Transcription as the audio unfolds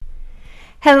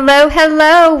Hello,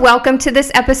 hello. Welcome to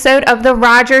this episode of the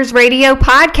Rogers Radio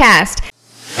Podcast.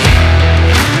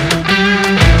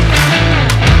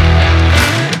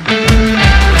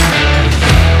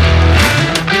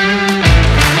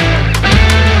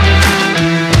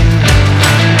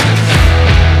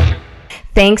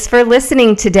 Thanks for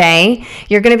listening today.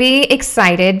 You're going to be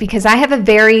excited because I have a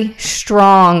very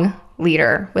strong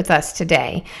leader with us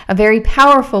today, a very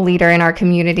powerful leader in our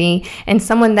community, and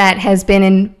someone that has been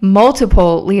in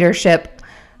multiple leadership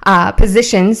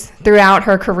positions throughout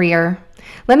her career.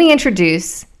 Let me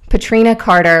introduce Petrina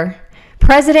Carter,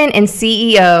 President and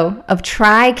CEO of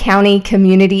Tri-County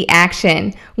Community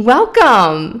Action.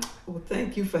 Welcome. Well,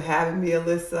 thank you for having me,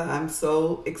 Alyssa. I'm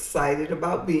so excited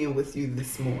about being with you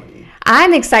this morning.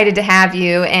 I'm excited to have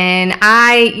you, and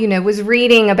I, was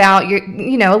reading about your,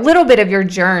 a little bit of your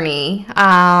journey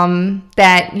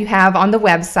that you have on the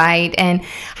website, and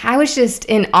I was just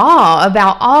in awe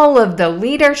about all of the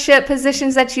leadership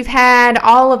positions that you've had,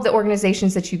 all of the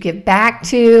organizations that you give back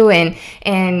to,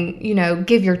 and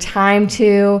give your time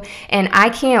to, and I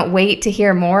can't wait to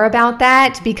hear more about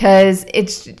that because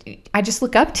I just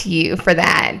look up to you for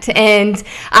that. And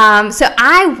so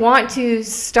I want to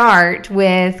start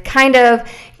with kind of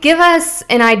give us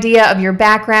an idea of your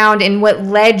background and what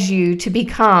led you to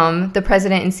become the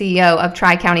president and CEO of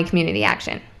Tri-County Community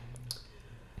Action.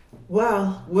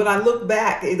 Well, when I look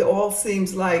back, it all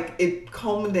seems like it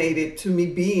culminated to me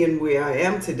being where I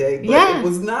am today, but It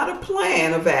was not a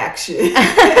plan of action.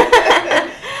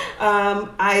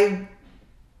 I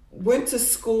went to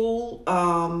school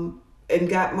and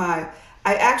I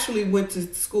actually went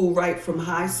to school right from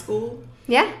high school.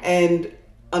 Yeah. And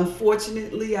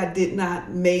unfortunately, I did not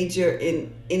major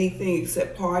in anything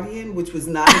except partying, which was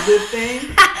not a good thing.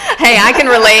 Hey, I can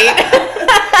relate.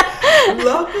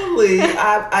 Luckily,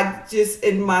 I just,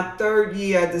 in my third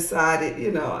year, I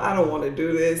decided, I don't want to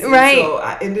do this. Right. And so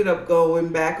I ended up going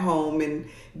back home and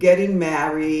getting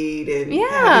married and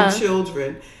having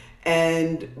children.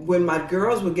 And when my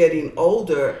girls were getting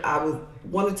older, I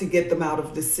wanted to get them out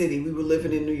of the city. We were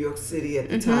living in New York City at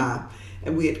the time.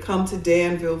 And we had come to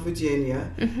Danville,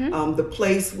 Virginia, the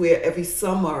place where every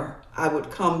summer I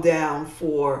would come down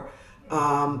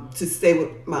to stay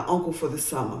with my uncle for the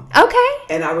summer. Okay.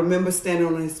 And I remember standing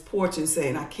on his porch and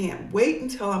saying, I can't wait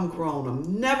until I'm grown.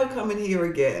 I'm never coming here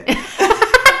again.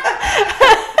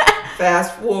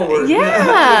 Fast forward.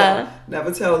 Yeah.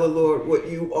 Never tell the Lord what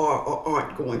you are or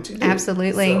aren't going to do.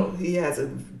 Absolutely. So he has a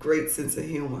great sense of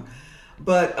humor.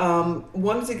 But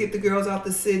wanted to get the girls out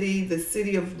the city. The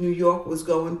city of New York was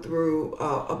going through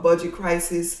a budget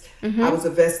crisis. I was a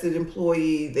vested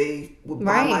employee. They would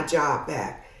buy my job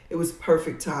back. It was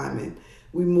perfect timing.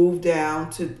 We moved down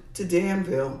to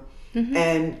Danville.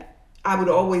 And I would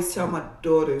always tell my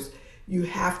daughters, you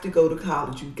have to go to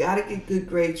college. You got to get good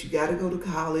grades. You got to go to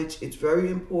college. It's very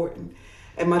important.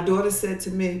 And my daughter said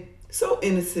to me so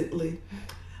innocently,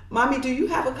 Mommy, do you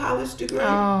have a college degree?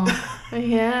 Oh,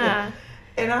 yeah.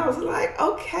 And I was like,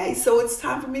 okay, so it's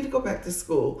time for me to go back to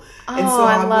school. Oh, and so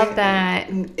I love that.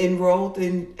 Enrolled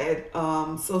at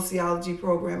sociology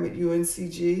program at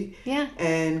UNCG. Yeah.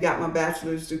 And got my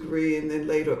bachelor's degree, and then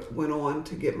later went on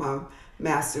to get my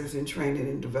master's in training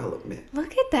and development.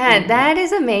 Look at that. That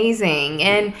is amazing.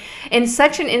 And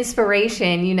such an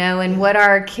inspiration, and what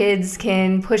our kids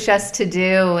can push us to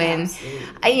do. And,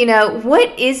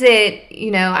 what is it,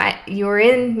 you were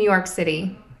in New York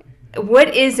City.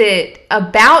 What is it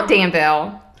about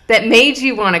Danville that made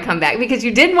you want to come back? Because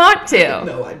you did want to.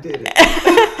 No, I didn't.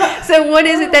 So what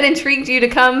is it that intrigued you to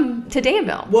come to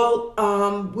Danville?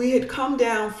 Well, we had come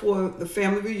down for the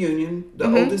family reunion. The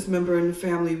oldest member in the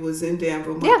family was in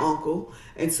Danville, my uncle.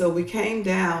 And so we came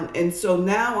down. And so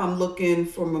now I'm looking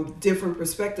from a different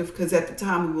perspective because at the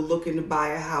time we were looking to buy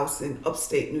a house in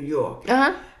upstate New York.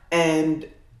 And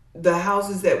the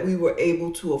houses that we were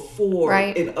able to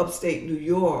afford in upstate New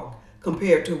York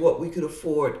compared to what we could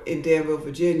afford in Danville,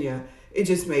 Virginia, it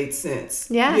just made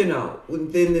sense. Yeah.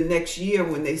 Then the next year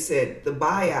when they said the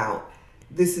buyout,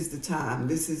 this is the time.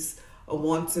 This is a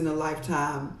once in a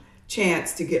lifetime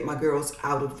chance to get my girls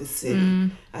out of the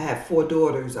city. I have 4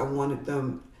 daughters. I wanted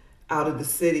them out of the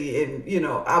city. And,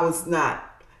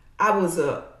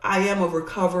 I am a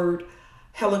recovered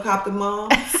helicopter mom.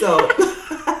 So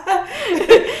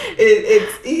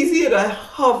it's easier to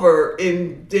hover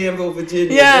in Danville,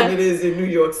 Virginia than it is in New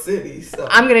York City. So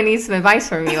I'm going to need some advice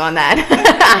from you on that.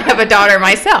 I have a daughter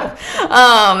myself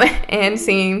and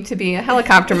seem to be a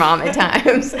helicopter mom at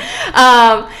times.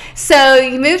 So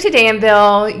you moved to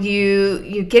Danville,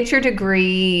 you get your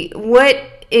degree. What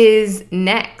is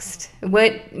next?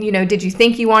 What, did you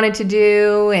think you wanted to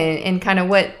do and kind of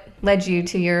what led you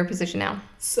to your position now?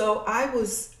 So I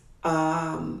was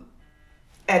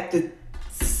at the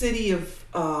city of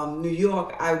New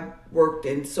York. I worked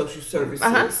in social services.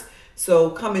 Uh-huh.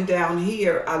 So coming down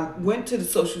here, I went to the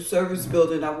social service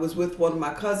building. I was with one of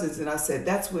my cousins, and I said,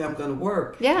 that's where I'm going to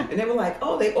work. Yeah. And they were like,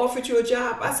 oh, they offered you a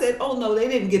job? I said, oh, no, they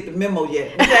didn't get the memo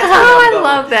yet. I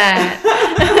love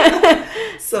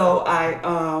that. So I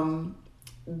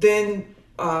then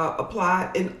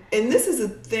applied. And this is a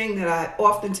thing that I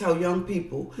often tell young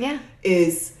people. Yeah.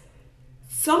 Is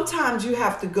sometimes you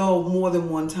have to go more than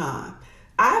one time.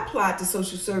 I applied to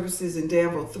social services in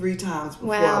Danville 3 times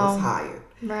before I was hired.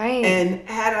 Right. And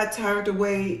had I turned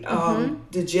away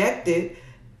dejected,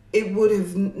 it would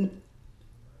have,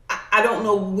 I don't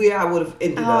know where I would have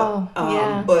ended up.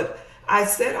 But I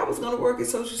said I was going to work in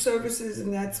social services,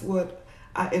 and that's what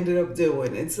I ended up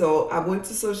doing. And so I went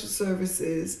to social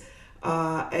services,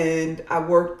 and I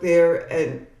worked there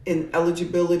and in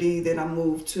eligibility. Then I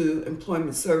moved to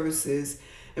employment services.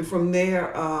 And from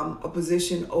there, a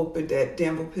position opened at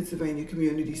Danville, Pennsylvania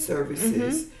Community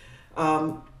Services.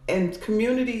 And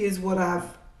community is what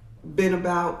I've been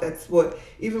about. That's what,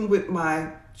 even with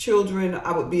my children,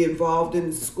 I would be involved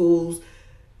in the schools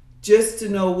just to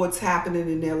know what's happening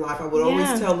in their life. I would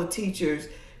always tell the teachers,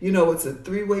 it's a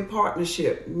 3-way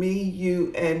partnership. Me,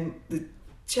 you, and the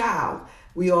child.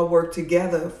 We all work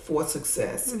together for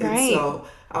success. Right. And so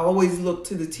I always look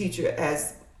to the teacher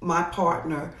as my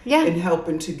partner in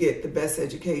helping to get the best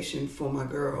education for my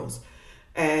girls.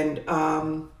 And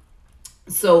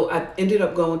so I ended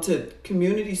up going to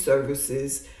community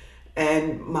services,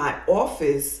 and my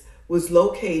office was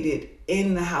located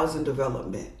in the housing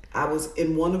development. I was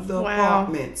in one of the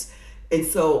apartments, and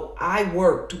so I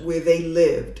worked where they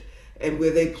lived and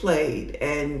where they played.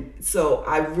 And so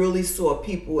I really saw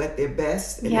people at their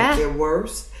best and at their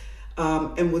worst,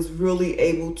 and was really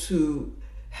able to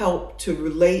help to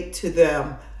relate to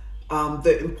them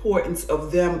the importance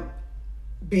of them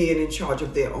being in charge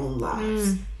of their own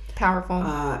lives. Powerful.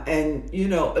 And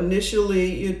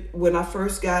initially, when I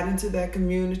first got into that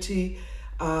community,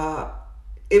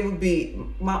 it would be,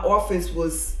 my office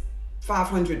was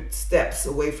 500 steps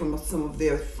away from some of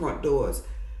their front doors.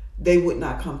 They would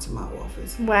not come to my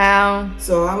office. Wow.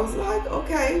 So I was like,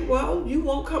 okay, well, you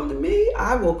won't come to me,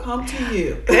 I will come to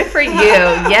you. Good for you.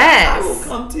 Yes. I will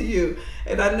come to you.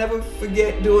 And I never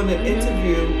forget doing an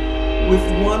interview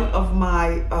with one of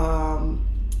my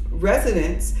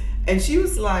residents, and she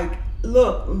was like,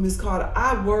 look, Miss Carter,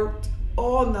 I worked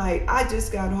all night. I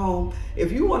just got home.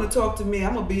 If you want to talk to me,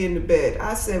 I'm going to be in the bed.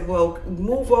 I said, well,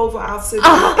 move over. I'll sit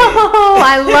on the end. Oh,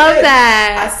 I love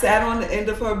that. I sat on the end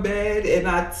of her bed, and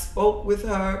I spoke with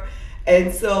her.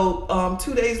 And so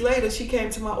 2 days later, she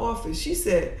came to my office. She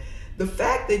said, the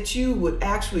fact that you would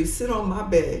actually sit on my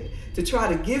bed to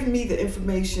try to give me the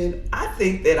information, I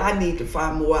think that I need to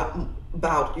find more out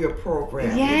about your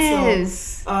program.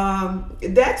 Yes. And so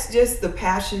that's just the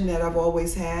passion that I've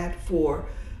always had for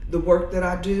the work that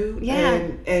I do. Yeah.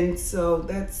 And so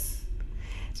that's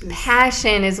just...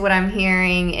 passion is what I'm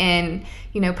hearing, and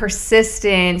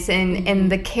persistence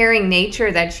and the caring nature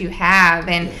that you have.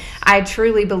 And I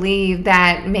truly believe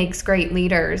that makes great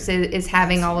leaders is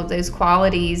having all of those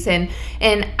qualities. And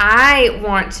I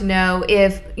want to know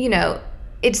if,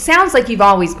 it sounds like you've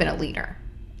always been a leader.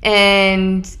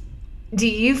 And do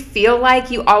you feel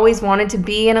like you always wanted to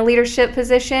be in a leadership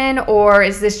position, or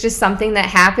is this just something that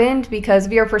happened because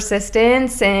of your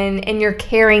persistence and your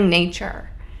caring nature?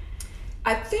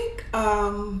 I think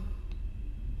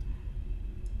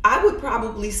I would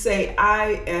probably say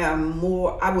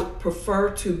I would prefer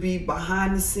to be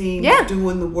behind the scenes,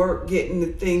 doing the work, getting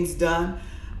the things done.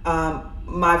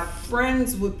 My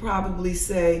friends would probably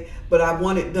say, but I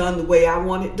want it done the way I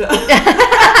want it done.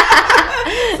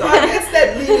 So I guess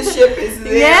that leadership is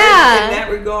there in that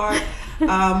regard.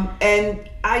 And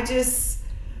I just,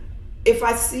 if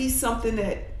I see something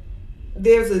that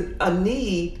there's a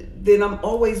need, then I'm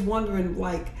always wondering,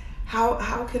 like,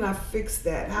 how can I fix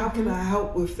that? How can I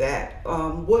help with that?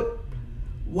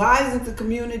 Why isn't the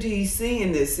community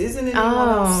seeing this? Isn't anyone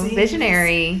else seeing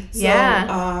visionary. This?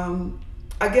 So,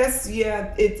 I guess,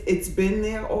 it's been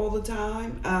there all the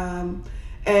time.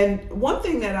 And one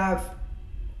thing that I've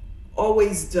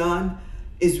always done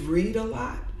is read a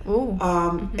lot.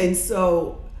 And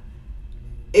so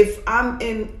if I'm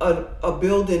in a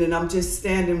building and I'm just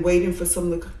standing waiting for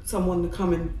someone to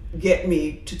come and get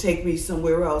me to take me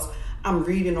somewhere else, I'm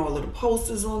reading all of the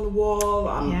posters on the wall.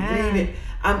 I'm reading.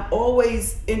 I'm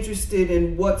always interested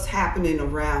in what's happening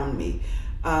around me.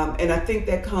 And I think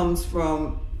that comes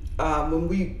from when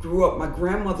we grew up. My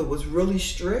grandmother was really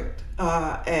strict,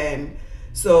 and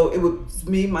So it was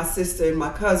me, my sister, and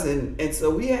my cousin. And so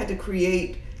we had to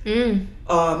create things.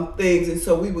 And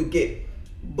so we would get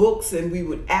books and we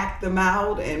would act them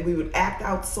out, and we would act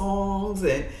out songs.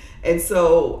 And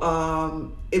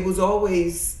so it was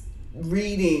always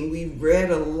reading. We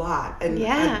read a lot. And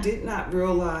I did not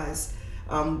realize,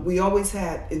 we always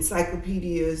had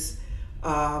encyclopedias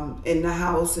in the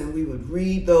house, and we would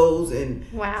read those and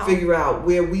figure out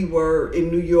where we were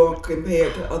in New York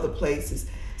compared to other places.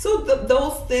 So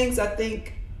those things, I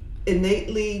think,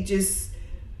 innately just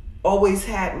always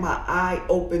had my eye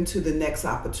open to the next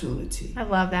opportunity. I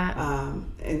love that.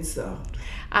 And so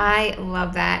I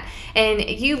love that. And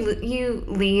you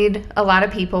lead a lot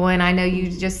of people, and I know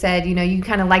you just said, you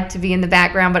kind of like to be in the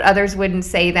background, but others wouldn't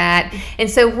say that. And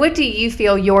so what do you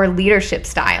feel your leadership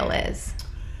style is?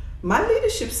 My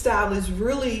leadership style is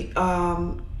really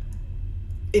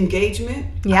engagement.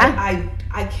 Yeah.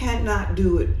 I cannot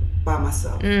do it by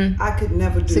myself. I could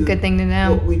never do it's a good thing to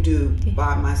know. What we do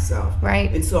by myself.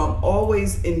 Right. And so I'm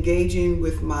always engaging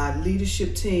with my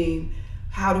leadership team.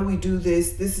 How do we do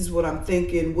this? This is what I'm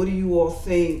thinking. What do you all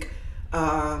think?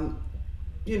 Sometimes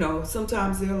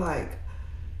they're like,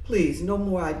 please, no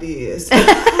more ideas. No more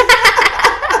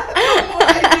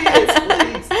ideas,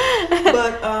 please.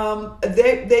 But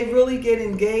they really get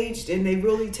engaged, and they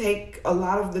really take a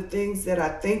lot of the things that I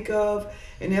think of,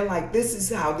 and they're like, this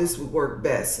is how this would work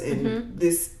best. And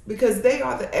this, because they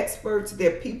are the experts. The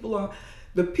people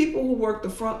who work the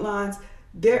front lines,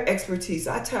 their expertise.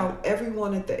 I tell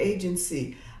everyone at the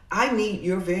agency, I need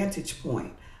your vantage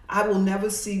point. I will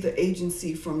never see the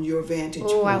agency from your vantage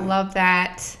point. Oh, I love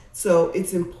that. So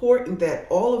it's important that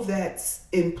all of that's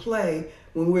in play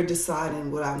when we're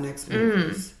deciding what our next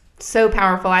move is. So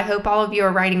powerful. I hope all of you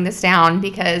are writing this down,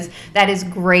 because that is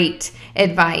great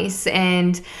advice.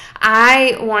 And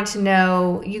I want to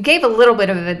know, you gave a little bit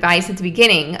of advice at the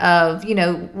beginning of,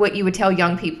 what you would tell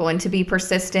young people, and to be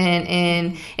persistent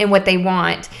in what they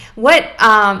want. What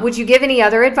would you give any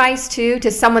other advice to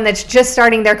someone that's just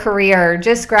starting their career,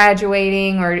 just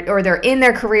graduating, or they're in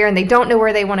their career and they don't know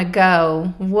where they want to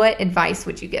go? What advice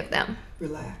would you give them?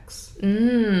 Relax.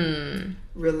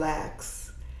 Relax.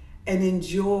 And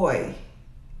enjoy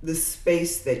the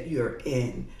space that you're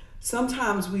in.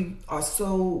 Sometimes we are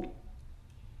so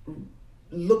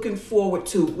looking forward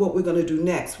to what we're going to do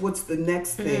next. What's the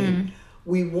next thing?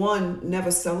 We never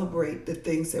celebrate the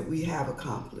things that we have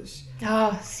accomplished.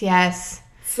 Oh, yes.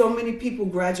 So many people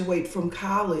graduate from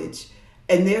college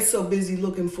and they're so busy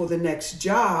looking for the next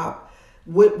job.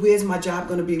 Where's my job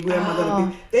going to be? Where am I going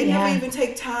to be? They never even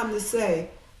take time to say,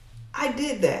 I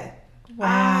did that. Wow.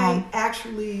 I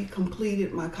actually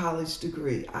completed my college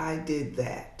degree. I did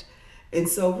that. And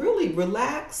so really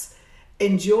relax,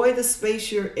 enjoy the space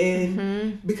you're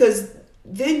in, because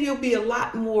then you'll be a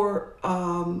lot more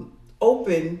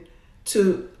open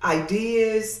to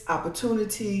ideas,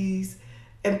 opportunities,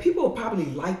 and people will probably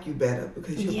like you better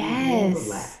because you'll be more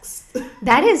relaxed.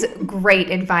 That is great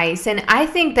advice. And I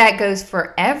think that goes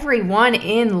for everyone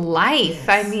in life. Yes.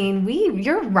 I mean,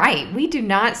 you're right. We do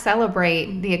not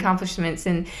celebrate the accomplishments,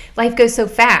 and life goes so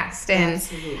fast. And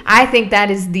Absolutely. I think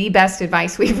that is the best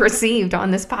advice we've received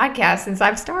on this podcast since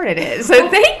I've started it. So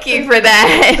thank you for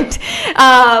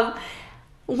that.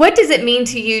 What does it mean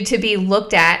to you to be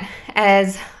looked at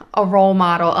as a role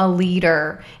model, a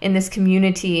leader in this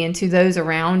community and to those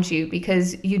around you?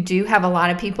 Because you do have a lot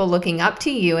of people looking up to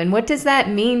you. And what does that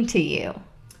mean to you?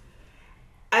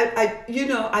 I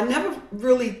never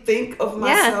really think of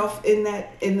myself in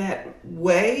that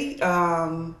way.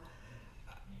 I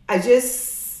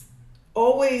just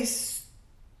always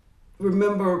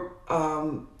remember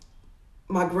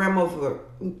my grandmother,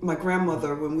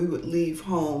 when we would leave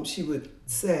home, she would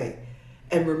say,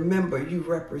 and remember, you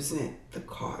represent the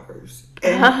Carters.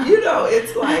 And,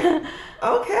 it's like,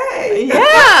 okay. Yeah.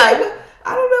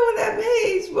 I don't know what that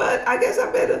means, but I guess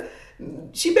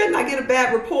she better not get a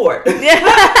bad report.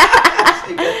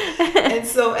 And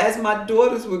so as my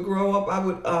daughters would grow up,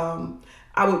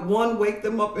 I would wake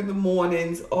them up in the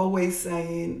mornings always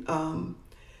saying,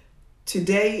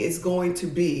 today is going to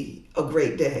be a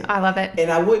great day. I love it. And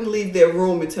I wouldn't leave their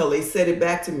room until they said it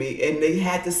back to me, and they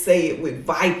had to say it with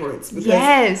vibrance,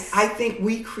 because I think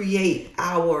we create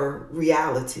our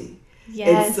reality.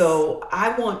 Yes. And so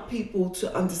I want people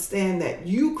to understand that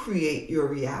you create your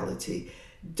reality.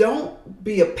 Don't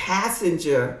be a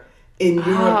passenger in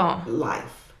your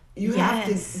life. You have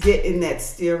to get in that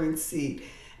steering seat.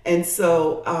 And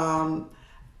so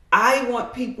I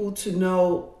want people to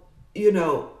know,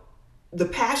 the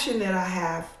passion that I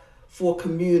have for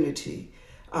community.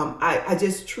 I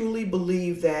just truly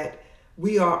believe that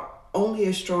we are only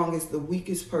as strong as the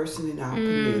weakest person in our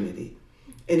community.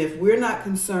 And if we're not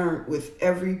concerned with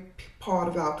every part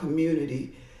of our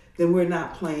community, then we're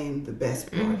not playing the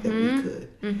best part that we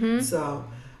could. So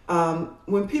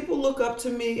when people look up to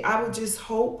me, I would just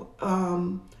hope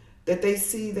that they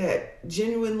see that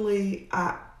genuinely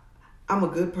I'm a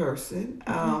good person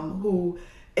who,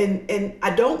 and I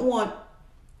don't want,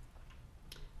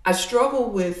 I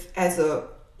struggle with, as a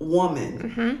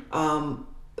woman,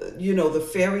 the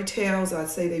fairy tales. I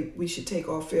say we should take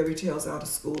all fairy tales out of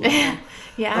school.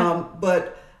 Yeah.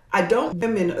 But I don't want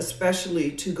women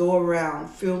especially to go around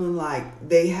feeling like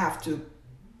they have to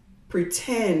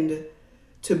pretend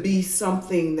to be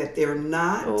something that they're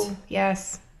not. Oh,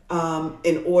 yes.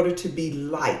 In order to be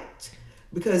liked.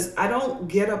 Because I don't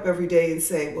get up every day and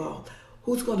say, well,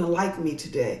 who's going to like me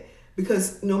today?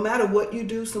 Because no matter what you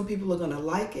do, some people are going to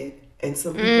like it and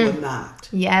some people are not.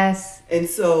 Yes. And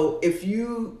so if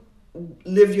you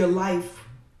live your life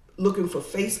looking for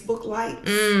Facebook likes,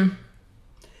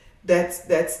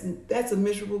 that's a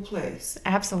miserable place.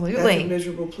 Absolutely. That's a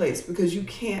miserable place because you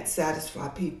can't satisfy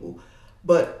people.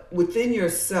 But within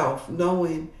yourself,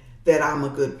 knowing that I'm a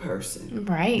good person.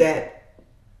 Right. That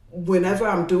whenever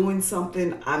I'm doing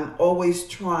something, I'm always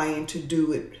trying to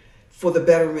do it for the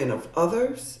betterment of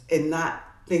others and not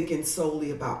thinking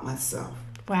solely about myself.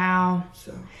 Wow.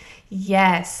 So,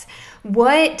 yes.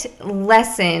 What is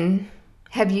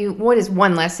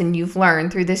one lesson you've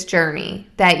learned through this journey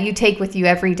that you take with you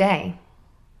every day?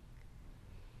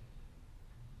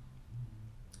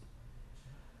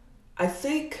 I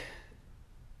think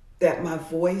that my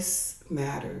voice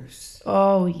matters.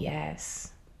 Oh,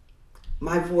 yes.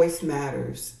 My voice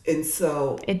matters. And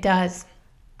so it does.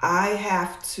 I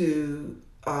have to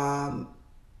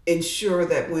ensure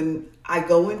that when I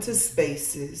go into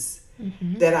spaces,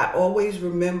 that I always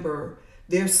remember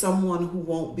there's someone who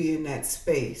won't be in that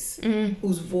space,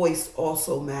 whose voice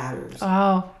also matters.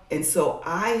 Oh. And so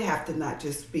I have to not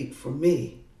just speak for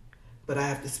me, but I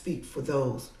have to speak for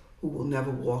those who will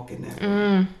never walk in that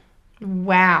room.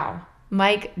 Wow.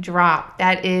 Mic drop.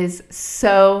 That is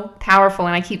so powerful.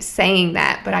 And I keep saying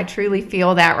that, but I truly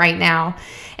feel that right now.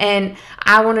 And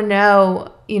I want to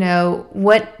know,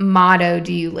 what motto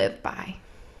do you live by?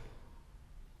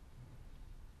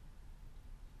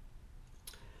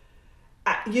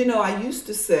 I used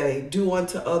to say, do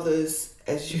unto others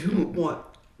as you would want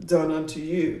done unto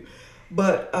you.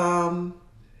 But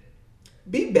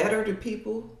be better to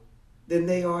people than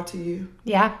they are to you.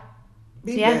 Yeah.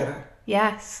 Be better.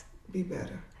 Yes. Be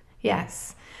better.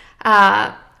 Yes.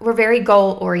 We're very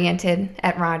goal-oriented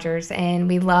at Rogers, and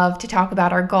we love to talk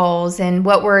about our goals and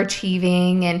what we're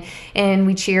achieving, and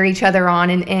we cheer each other on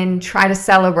and try to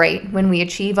celebrate when we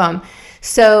achieve them.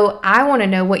 So I want to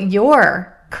know what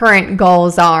your current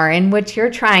goals are and what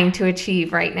you're trying to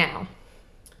achieve right now.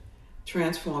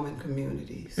 Transforming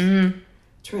communities.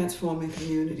 Transforming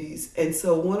communities. And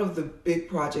so one of the big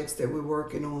projects that we're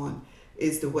working on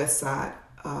is the West Side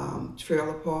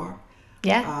Trailer Park.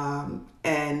 Yeah.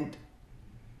 And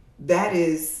that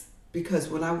is because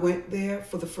when I went there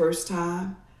for the first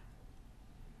time,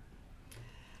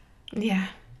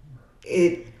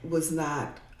 it was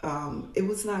not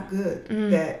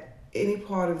good that any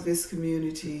part of this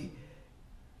community,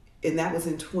 and that was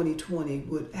in 2020,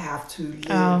 would have to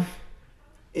live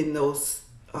in those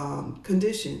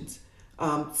conditions.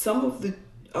 Some of the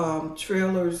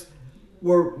trailers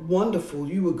were wonderful.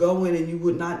 You would go in and you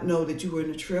would not know that you were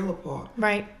in a trailer park.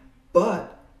 Right.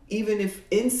 But even if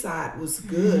inside was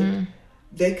good,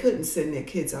 they couldn't send their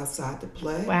kids outside to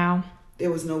play. Wow.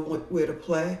 There was nowhere to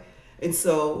play. And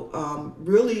so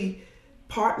really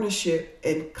partnership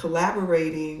and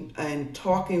collaborating and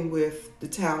talking with the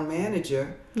town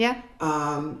manager. Yeah.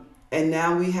 And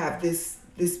now we have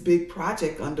this big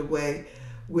project underway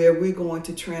where we're going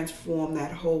to transform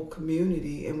that whole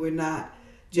community, and we're not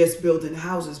just building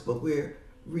houses, but we're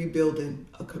rebuilding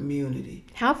a community.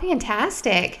 How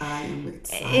fantastic. I am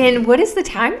excited. And what is the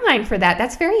timeline for that?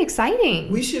 That's very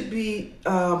exciting. We should be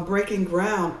breaking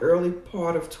ground early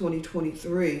part of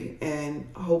 2023, and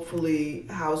hopefully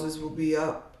houses will be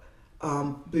up.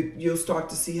 You'll start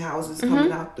to see houses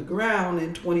coming out the ground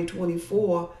in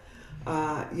 2024.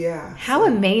 How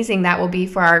amazing that will be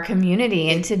for our community,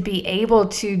 and to be able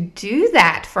to do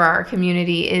that for our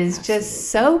community is just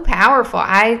so powerful.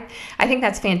 I think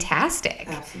that's fantastic.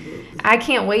 Absolutely. I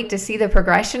can't wait to see the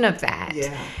progression of that.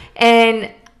 Yeah.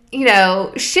 And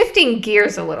shifting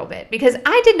gears a little bit, because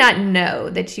I did not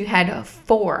know that you had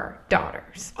 4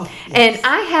 daughters. Oh, yes. And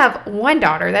I have one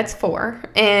daughter that's 4,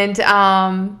 and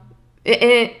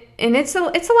and it's a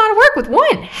lot of work with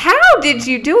one. How did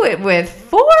you do it with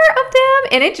 4 of them?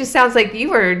 And it just sounds like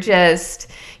you were just,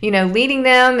 leading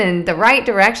them in the right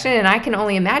direction. And I can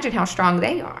only imagine how strong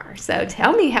they are. So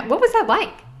tell me, what was that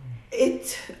like?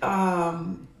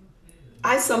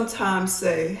 I sometimes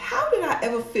say, how did I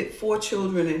ever fit 4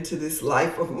 children into this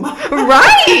life of mine?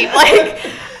 Right.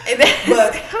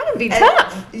 But gotta be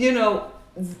tough.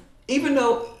 Even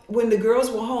though when the girls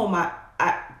were home, I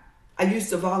used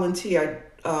to volunteer.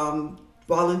 I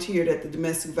volunteered at the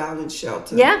domestic violence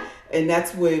shelter. Yeah. And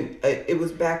that's when, it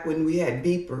was back when we had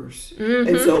beepers. Mm-hmm.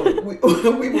 And so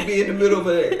we would be in the middle of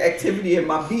an activity and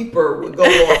my beeper would go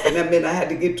off, and that meant I had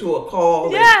to get to a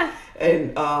call. Yeah.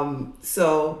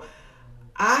 So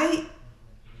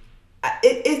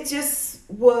it just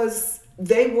was,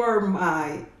 they were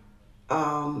my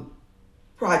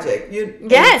project.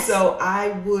 Yes. So I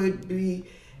would be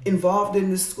involved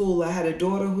in the school. I had a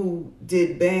daughter who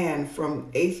did band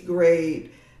from 8th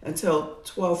grade until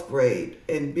 12th grade.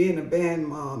 And being a band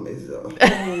mom is a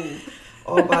whole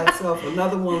all by itself.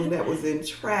 Another one that was in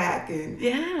track and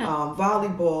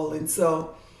volleyball. And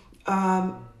so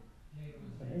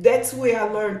that's where I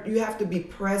learned you have to be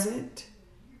present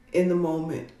in the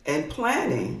moment and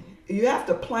planning. You have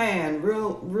to plan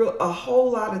a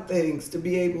whole lot of things to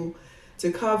be able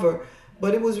to cover.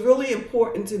 But it was really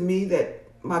important to me that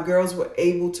my girls were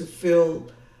able to feel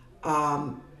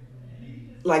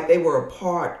like they were a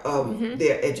part of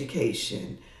their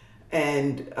education.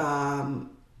 And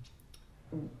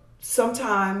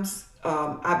sometimes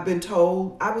I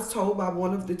was told by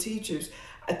one of the teachers,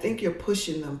 I think you're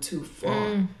pushing them too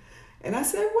far. And I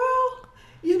said, well,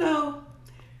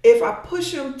 if I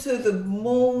push them to the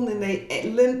moon and they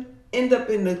end up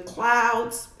in the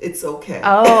clouds, it's okay.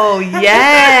 Oh,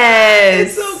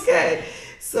 yes. It's okay.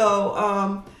 So,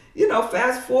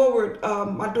 fast forward,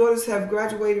 my daughters have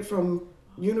graduated from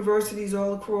universities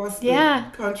all across the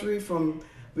country, from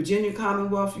Virginia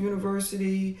Commonwealth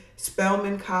University,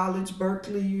 Spelman College,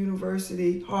 Berkeley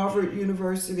University, Harvard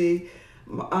University,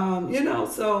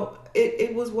 so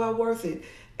it was well worth it.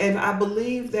 And I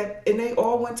believe that, and they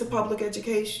all went to public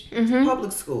education, to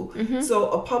public school. So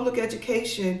a public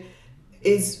education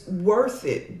is worth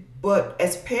it. But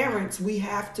as parents, we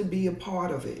have to be a part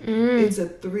of it. It's a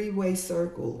 3-way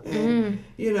circle. And,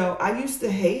 I used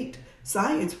to hate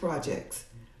science projects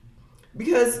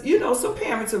because, some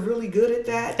parents are really good at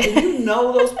that. And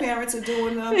those parents are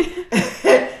doing them.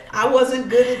 I wasn't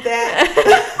good at that.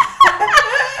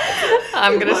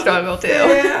 I'm going to struggle too.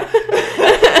 Yeah.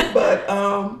 But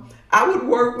I would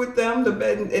work with them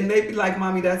and they'd be like,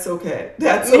 Mommy, that's okay.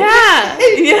 That's okay.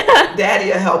 Yeah.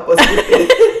 Daddy will help us with it.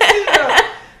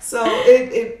 So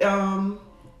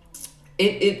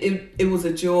it was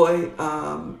a joy,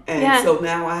 and so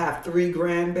now I have 3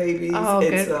 grandbabies, and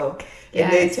good. So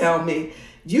they tell me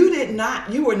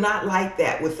you were not like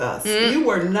that with us. You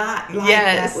were not like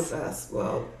that with us.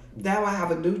 Well, now I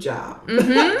have a new job,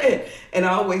 and I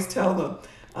always tell them,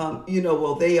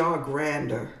 well, they are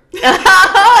grander.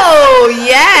 Oh,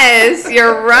 yes,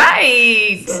 you're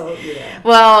right. So, yeah.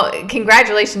 Well,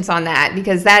 congratulations on that,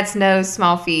 because that's no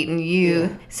small feat, and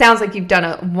sounds like you've done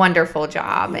a wonderful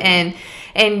job.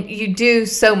 And you do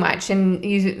so much. And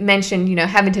you mentioned,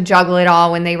 having to juggle it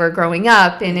all when they were growing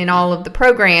up and in all of the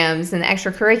programs and the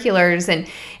extracurriculars.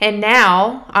 And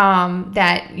now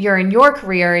that you're in your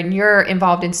career and you're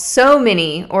involved in so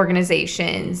many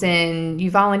organizations and you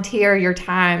volunteer your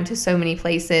time to so many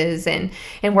places and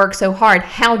work so hard,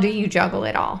 how do you juggle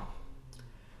it all?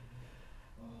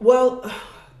 Well,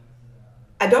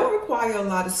 I don't require a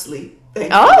lot of sleep.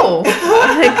 Thank you.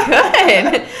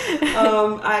 Good.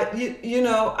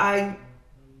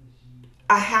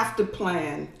 I have to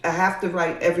plan. I have to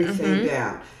write everything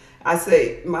down. I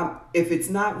say, if it's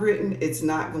not written, it's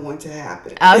not going to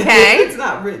happen. Okay. If it's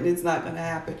not written, it's not going to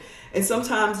happen. And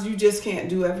sometimes you just can't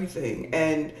do everything.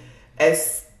 And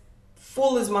as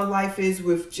full as my life is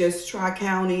with just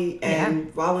Tri-County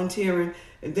and volunteering,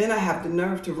 and then I have the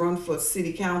nerve to run for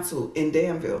city council in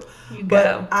Danville.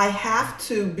 But I have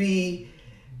to be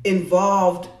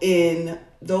involved in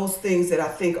those things that I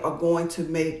think are going to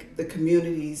make the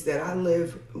communities that I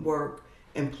live, work,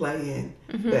 and play in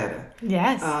better.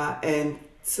 Yes. And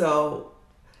so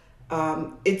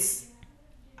I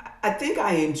think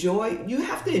you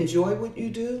have to enjoy what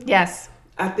you do. Yes.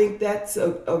 I think that's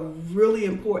a really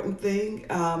important thing.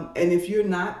 And if you're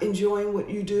not enjoying what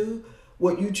you do,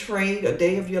 what you trade a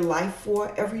day of your life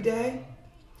for every day,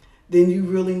 then you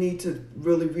really need to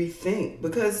really rethink.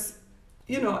 Because,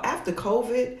 after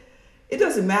COVID, it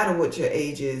doesn't matter what your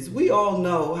age is. We all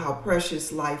know how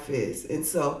precious life is. And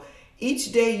so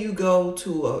each day you go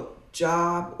to a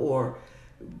job or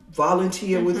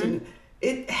volunteer with.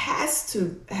 It has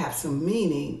to have some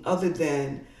meaning other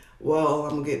than, well, I'm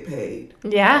going to get paid.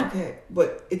 Yeah. Okay.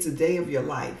 But it's a day of your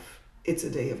life. It's a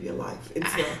day of your life. And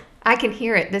so I can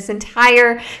hear it. This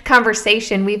entire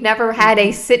conversation, we've never had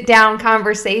a sit down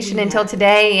conversation until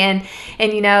today. And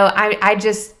I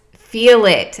just feel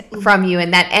it from you,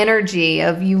 and that energy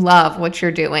of you love what you're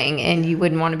doing and you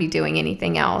wouldn't want to be doing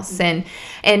anything else. And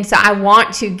so I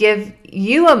want to give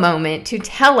you a moment to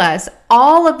tell us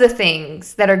all of the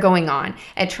things that are going on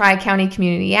at Tri-County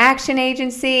Community Action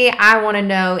Agency. I want to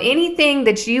know anything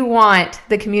that you want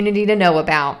the community to know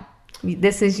about.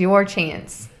 This is your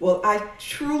chance. Well, I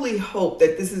truly hope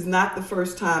that this is not the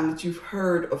first time that you've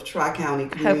heard of Tri-County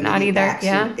Community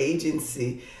Action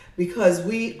Agency, because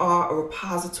we are a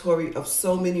repository of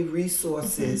so many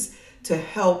resources to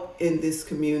help in this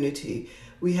community.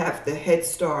 We have the Head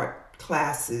Start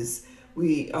classes.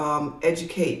 We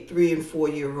educate 3- and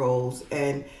 4-year-olds.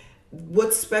 And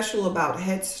what's special about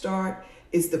Head Start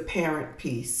is the parent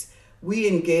piece. We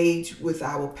engage with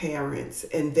our parents,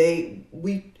 and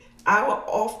I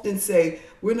often say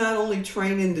we're not only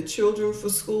training the children for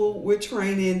school, we're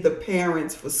training the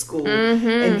parents for school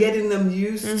and getting them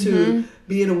used to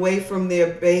being away from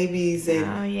their babies,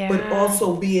 and but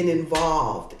also being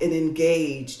involved and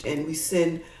engaged. And we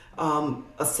send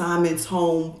assignments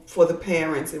home for the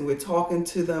parents, and we're talking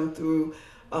to them through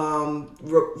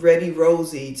Ready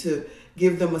Rosie to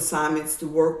give them assignments to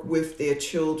work with their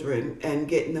children and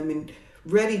getting them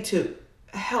ready to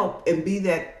help and be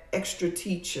that extra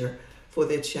teacher for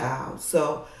their child.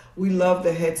 So we love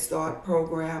the Head Start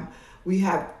program.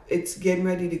 It's getting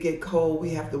ready to get cold.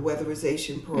 We have the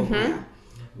weatherization program.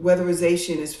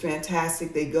 Weatherization is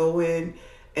fantastic. They go in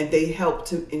and they help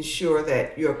to ensure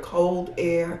that your cold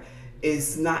air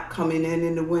is not coming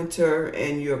in the winter,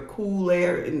 and your cool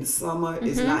air in the summer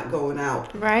is not going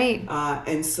out. Right.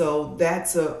 And so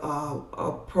that's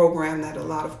a program that a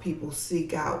lot of people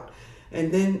seek out.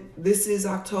 And then this is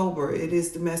October. It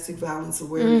is Domestic Violence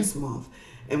Awareness Month.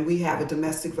 And we have a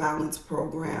domestic violence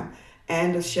program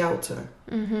and a shelter.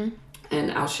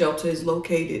 And our shelter is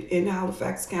located in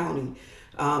Halifax County.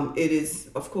 It is,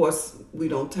 of course, we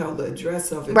don't tell the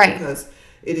address of it because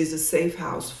it is a safe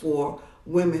house for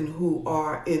women who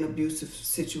are in abusive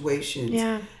situations.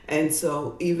 Yeah. And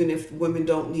so even if women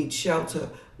don't need shelter,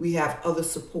 we have other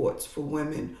supports for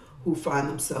women who find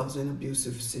themselves in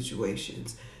abusive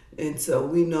situations. And so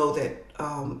we know that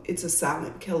it's a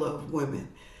silent killer of women.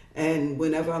 And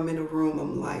whenever I'm in a room,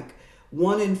 I'm like,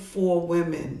 1 in 4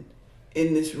 women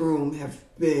in this room have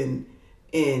been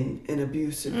in an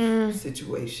abusive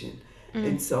situation.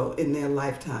 And so in their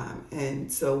lifetime.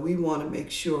 And so we want to make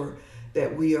sure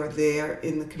that we are there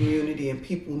in the community and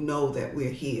people know that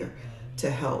we're here to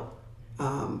help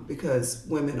because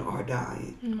women are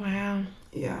dying. Wow.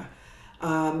 Yeah.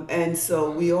 And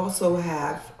so we also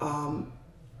have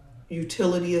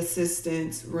utility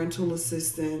assistance, rental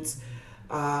assistance.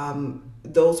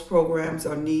 Those programs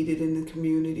are needed in the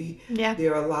community. Yeah.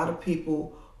 There are a lot of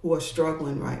people who are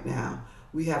struggling right now.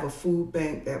 We have a food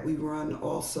bank that we run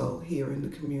also here in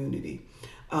the community.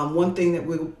 One thing that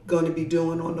we're going to be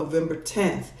doing on November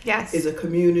 10th is a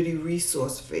community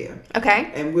resource fair.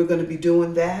 Okay. And we're going to be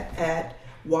doing that at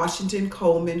Washington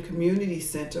Coleman Community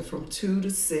Center from 2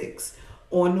 to 6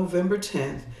 on November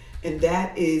 10th. And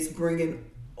that is bringing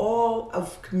all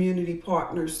of community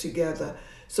partners together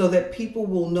so that people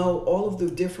will know all of the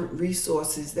different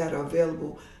resources that are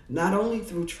available, not only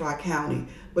through Tri-County,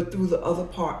 but through the other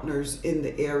partners in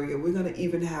the area. We're going to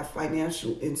even have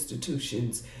financial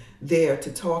institutions there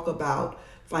to talk about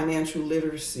financial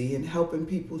literacy and helping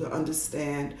people to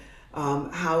understand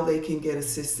how they can get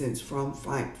assistance from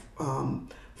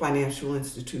financial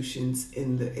institutions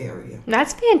in the area.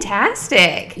 That's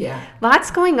fantastic. Yeah.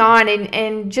 Lots going on,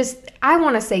 and just I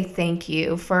want to say thank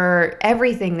you for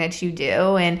everything that you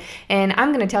do, and I'm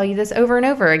going to tell you this over and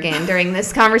over again during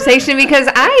this conversation because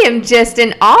I am just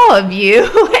in awe of you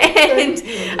and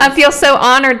I feel so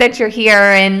honored that you're here.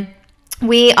 And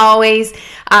we always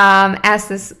ask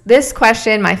this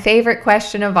question. My favorite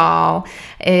question of all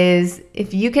is,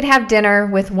 if you could have dinner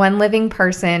with one living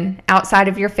person outside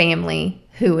of your family,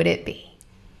 who would it be?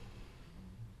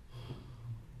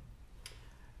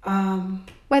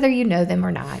 Whether you know them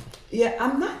or not. Yeah,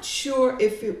 I'm not sure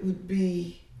if it would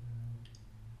be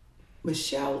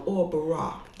Michelle or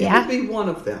Barack. It would be one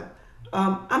of them.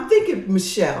 I'm thinking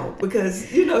Michelle because,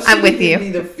 she I'm with you.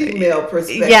 Be the female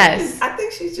perspective. Yes. I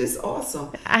think she's just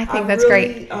awesome. I think that's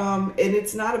great. And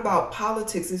it's not about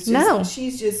politics. It's just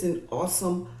she's just an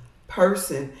awesome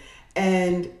person.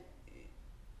 And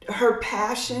her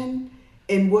passion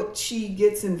and what she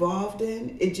gets involved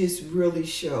in, it just really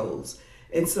shows.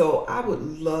 And so I would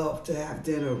love to have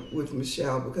dinner with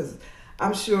Michelle, because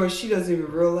I'm sure she doesn't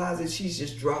even realize that she's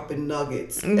just dropping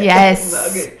nuggets. Yes.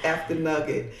 Nugget after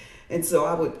nugget. And so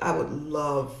I would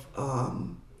love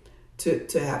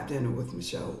to have dinner with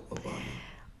Michelle Obama.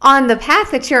 On the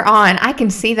path that you're on, I can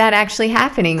see that actually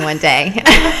happening one day.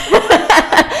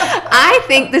 I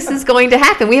think this is going to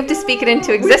happen. We have to speak it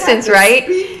into existence, right?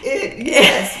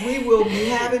 Yes, we will be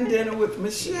having dinner with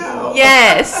Michelle.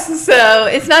 Yes. So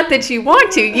it's not that you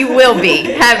want to, you will be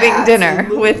having dinner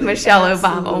with Michelle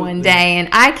Obama one day. And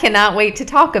I cannot wait to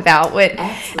talk about what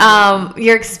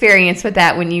your experience with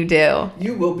that when you do.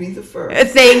 You will be the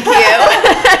first. Thank you.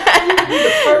 You will be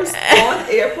the first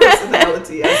on-air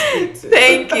personality I speak to.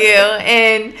 Thank you.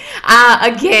 And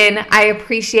again, I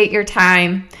appreciate your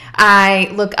time. I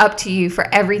look up to you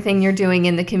for everything you're doing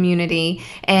in the community,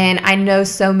 and I know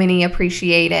so many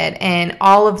appreciate it, and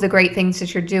all of the great things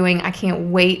that you're doing. I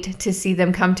can't wait to see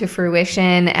them come to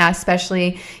fruition,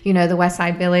 especially, the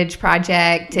Westside Village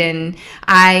project. And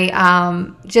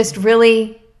I just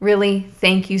really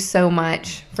thank you so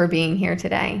much for being here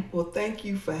today. Well, thank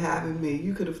you for having me.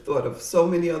 You could have thought of so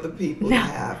many other people to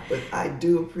have, but I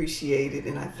do appreciate it,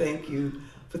 and I thank you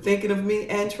for thinking of me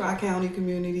and Tri-County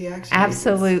Community Action.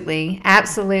 Absolutely.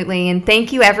 And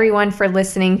thank you everyone for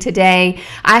listening today.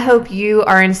 I hope you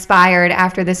are inspired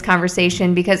after this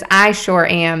conversation, because I sure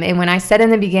am. And when I said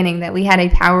in the beginning that we had a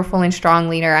powerful and strong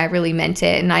leader, I really meant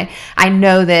it. And I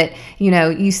know that,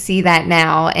 you see that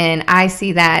now, and I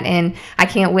see that, and I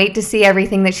can't wait to see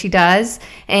everything that she does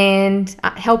and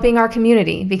helping our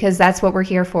community, because that's what we're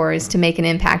here for, is to make an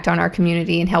impact on our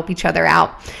community and help each other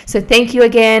out. So thank you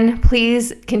again.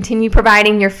 Please continue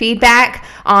providing your feedback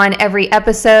on every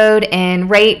episode, and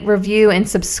rate, review, and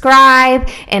subscribe.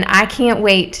 And I can't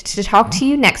wait to talk to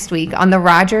you next week on the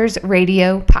Rogers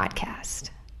Radio Podcast.